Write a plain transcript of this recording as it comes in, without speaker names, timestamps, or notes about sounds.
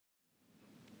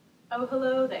Oh,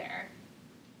 hello there.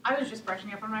 I was just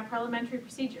brushing up on my parliamentary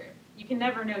procedure. You can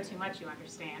never know too much, you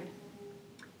understand.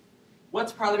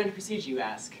 What's parliamentary procedure, you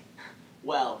ask?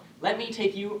 Well, let me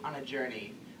take you on a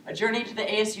journey. A journey to the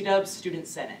ASUW Student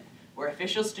Senate, where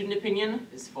official student opinion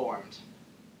is formed.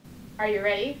 Are you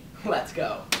ready? Let's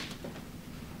go.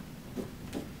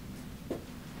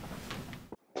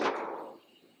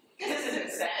 This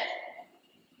isn't Senate.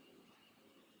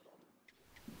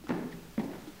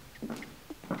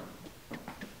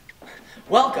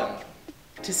 Welcome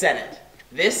to Senate.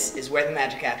 This is where the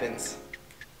magic happens.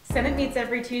 Senate meets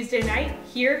every Tuesday night,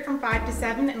 here from 5 to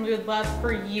 7, and we would love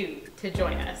for you to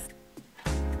join us.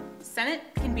 Senate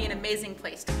can be an amazing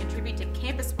place to contribute to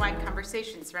campus-wide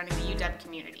conversations surrounding the UW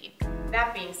community.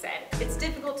 That being said, it's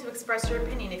difficult to express your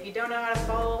opinion if you don't know how to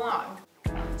follow along.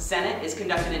 Senate is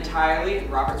conducted entirely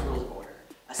in Robert's Rules of Order,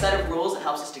 a set of rules that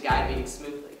helps us to guide meetings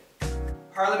smoothly.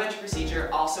 Parliamentary procedure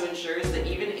also ensures that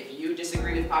even if you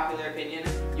disagree with popular opinion,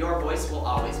 your voice will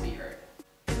always be heard.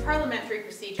 In parliamentary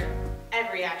procedure,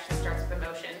 every action starts with a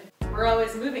motion. We're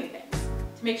always moving things,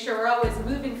 to make sure we're always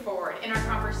moving forward in our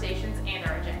conversations and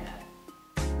our agenda.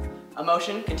 A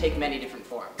motion can take many different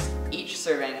forms, each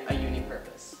serving a unique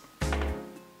purpose.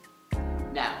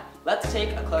 Now, let's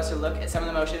take a closer look at some of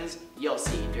the motions you'll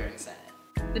see during Senate.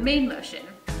 The main motion,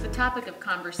 the topic of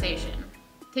conversation,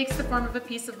 takes the form of a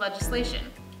piece of legislation,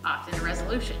 often a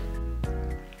resolution.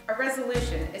 A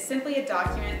resolution is simply a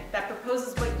document that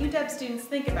proposes what UW students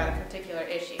think about a particular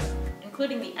issue,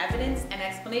 including the evidence and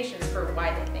explanations for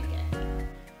why they think it.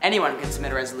 Anyone can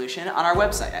submit a resolution on our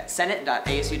website at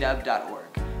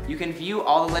senate.asuw.org. You can view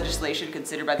all the legislation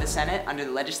considered by the Senate under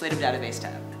the Legislative Database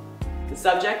tab. The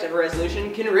subject of a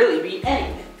resolution can really be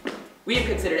anything. We have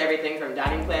considered everything from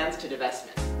dining plans to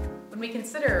divestment. When we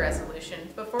consider a resolution,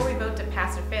 before we vote to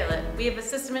pass or fail it, we have a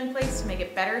system in place to make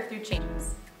it better through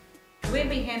changes. The way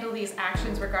we handle these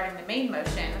actions regarding the main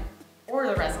motion, or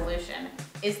the resolution,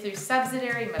 is through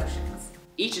subsidiary motions.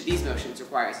 Each of these motions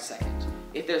requires a second.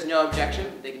 If there's no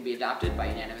objection, they can be adopted by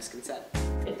unanimous consent.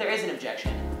 If there is an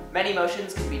objection, many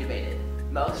motions can be debated.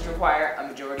 Most require a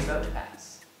majority vote to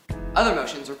pass. Other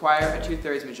motions require a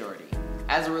 2/3 majority.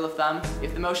 As a rule of thumb,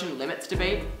 if the motion limits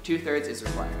debate, 2/3 is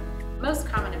required. The most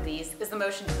common of these is the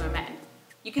motion to amend.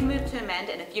 You can move to amend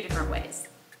in a few different ways.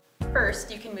 First,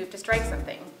 you can move to strike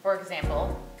something, for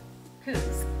example,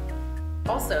 coups.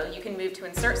 Also, you can move to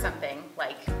insert something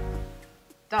like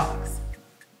dogs.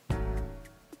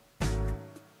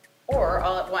 Or,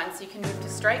 all at once, you can move to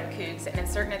strike coups and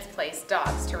insert in its place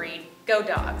dogs to read, go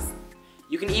dogs.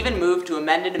 You can even move to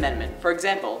amend an amendment, for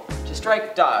example, to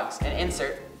strike dogs and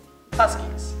insert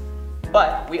huskies.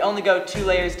 But we only go 2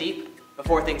 layers deep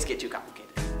before things get too complicated.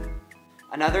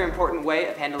 Another important way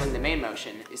of handling the main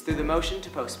motion is through the motion to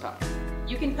postpone.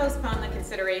 You can postpone the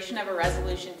consideration of a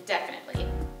resolution definitely,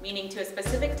 meaning to a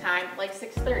specific time like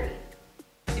 6:30.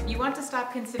 If you want to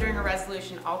stop considering a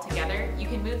resolution altogether, you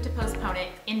can move to postpone it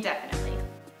indefinitely.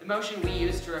 The motion we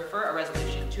use to refer a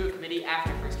resolution to a committee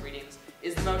after first readings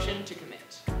is the motion to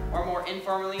commit, or more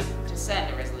informally, to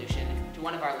send a resolution to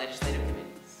one of our legislative committees.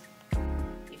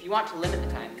 If you want to limit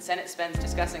the time the Senate spends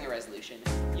discussing a resolution,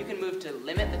 you can move to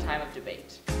limit the time of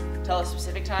debate. Tell a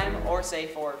specific time, or say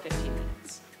for 15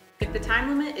 minutes. If the time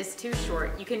limit is too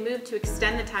short, you can move to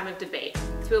extend the time of debate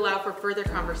to allow for further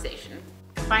conversation.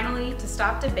 Finally, to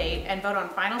stop debate and vote on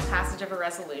final passage of a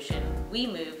resolution, we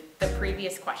move the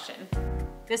previous question.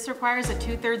 This requires a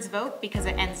 2/3 vote because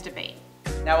it ends debate.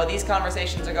 Now, while these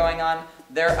conversations are going on,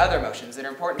 there are other motions that are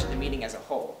important to the meeting as a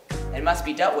whole, and must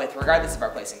be dealt with regardless of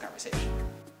our place in conversation.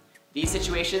 These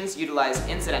situations utilize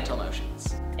incidental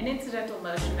motions. An incidental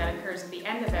motion that occurs at the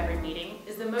end of every meeting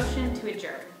is the motion to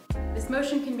adjourn. This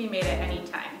motion can be made at any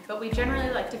time, but we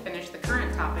generally like to finish the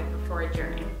current topic before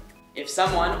adjourning. If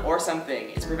someone or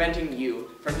something is preventing you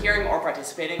from hearing or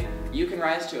participating, you can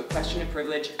rise to a question of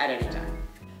privilege at any time.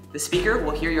 The speaker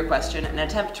will hear your question and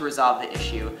attempt to resolve the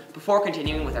issue before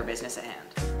continuing with our business at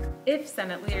hand. If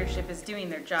Senate leadership is doing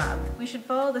their job, we should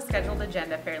follow the scheduled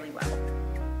agenda fairly well.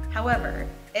 However,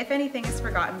 if anything is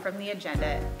forgotten from the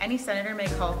agenda, any senator may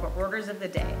call for orders of the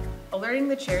day, alerting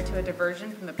the chair to a diversion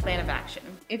from the plan of action.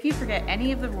 If you forget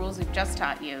any of the rules we've just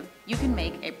taught you, you can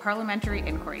make a parliamentary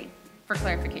inquiry for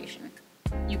clarification.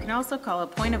 You can also call a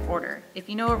point of order if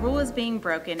you know a rule is being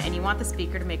broken and you want the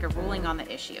speaker to make a ruling on the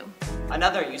issue.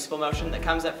 Another useful motion that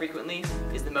comes up frequently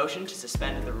is the motion to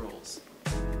suspend the rules.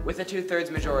 With a 2/3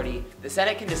 majority, the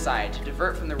Senate can decide to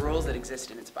divert from the rules that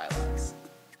exist in its bylaws.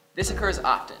 This occurs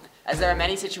often, as there are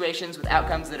many situations with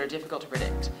outcomes that are difficult to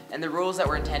predict, and the rules that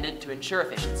were intended to ensure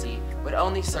efficiency would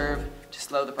only serve to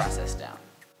slow the process down.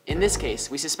 In this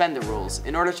case, we suspend the rules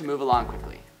in order to move along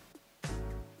quickly.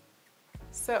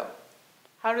 So,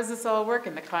 how does this all work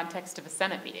in the context of a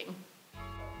Senate meeting?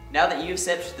 Now that you've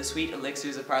sipped the sweet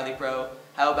elixirs of Parley Pro,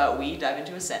 how about we dive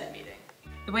into a Senate meeting?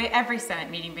 The way every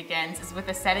Senate meeting begins is with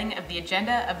a setting of the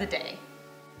agenda of the day.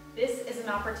 This is an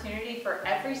opportunity for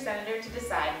every senator to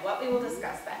decide what we will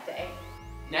discuss that day.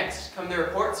 Next come the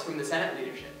reports from the Senate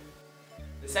leadership.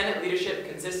 The Senate leadership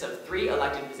consists of 3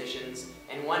 elected positions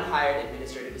and 1 hired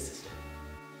administrative assistant.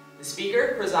 The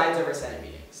Speaker presides over Senate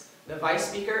meetings. The Vice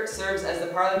Speaker serves as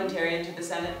the parliamentarian to the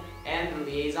Senate and the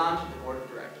liaison to the Board of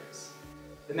Directors.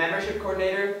 The Membership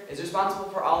Coordinator is responsible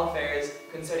for all affairs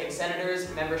concerning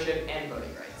senators, membership, and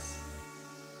voting rights.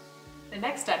 The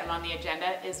next item on the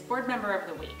agenda is Board Member of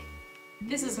the Week.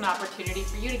 This is an opportunity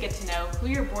for you to get to know who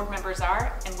your board members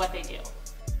are and what they do.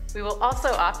 We will also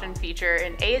often feature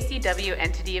an ASUW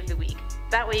Entity of the Week.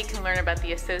 That way you can learn about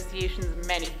the association's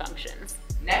many functions.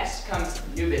 Next comes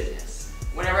new business.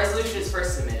 When a resolution is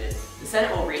first submitted, the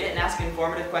Senate will read it and ask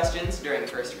informative questions during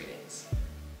first readings.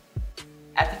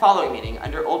 At the following meeting,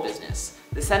 under old business,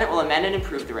 the Senate will amend and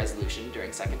improve the resolution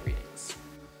during second readings.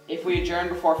 If we adjourn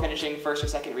before finishing first or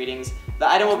second readings, the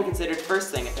item will be considered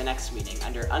first thing at the next meeting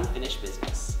under unfinished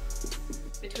business.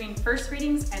 Between first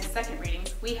readings and second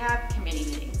readings, we have committee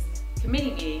meetings.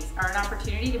 Committee meetings are an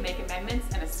opportunity to make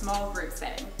amendments in a small group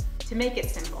setting. To make it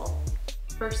simple,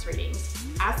 first readings,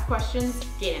 ask questions,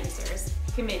 get answers.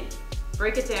 Committee,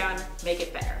 break it down, make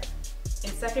it better.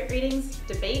 In second readings,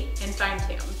 debate and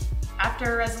fine-tune.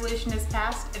 After a resolution is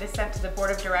passed, it is sent to the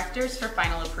Board of Directors for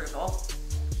final approval.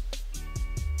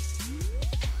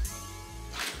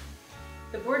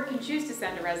 The board can choose to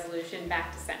send a resolution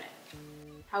back to Senate.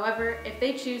 However, if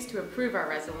they choose to approve our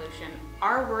resolution,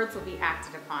 our words will be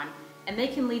acted upon, and they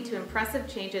can lead to impressive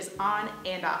changes on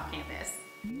and off campus.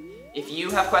 If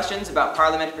you have questions about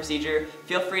parliamentary procedure,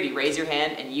 feel free to raise your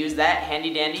hand and use that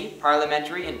handy-dandy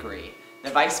parliamentary inquiry. The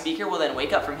Vice Speaker will then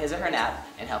wake up from his or her nap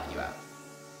and help you out.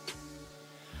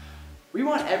 We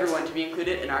want everyone to be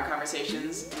included in our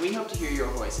conversations, and we hope to hear your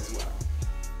voice as well.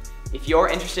 If you're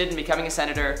interested in becoming a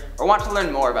senator or want to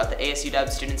learn more about the ASUW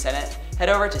Student Senate, head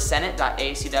over to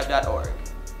senate.asuw.org.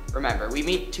 Remember, we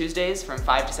meet Tuesdays from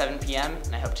 5 to 7 p.m.,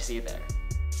 and I hope to see you there.